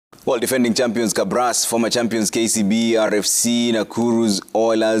Well, defending champions Kabras, former champions KCB RFC, Nakuru's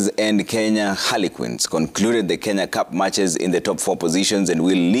Oilers and Kenya Harlequins concluded the Kenya Cup matches in the top 4 positions and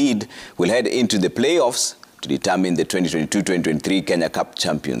will head into the playoffs to determine the 2022-2023 Kenya Cup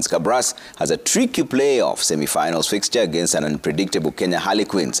champions. Kabras has a tricky playoff semi-finals fixture against an unpredictable Kenya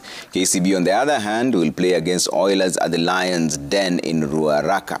Harlequins. KCB, on the other hand, will play against Oilers at the Lions' Den in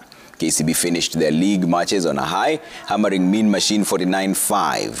Ruaraka. KCB finished their league matches on a high, hammering Mean Machine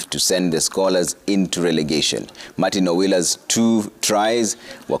 49-5 to send the Scholars into relegation. Martin Owila's 2 tries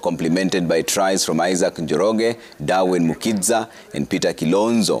were complemented by tries from Isaac Njoroge, Darwin Mukidza and Peter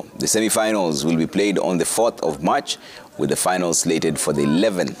Kilonzo. The semi-finals will be played on the 4th of March, with the final slated for the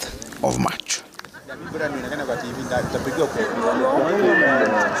 11th of March.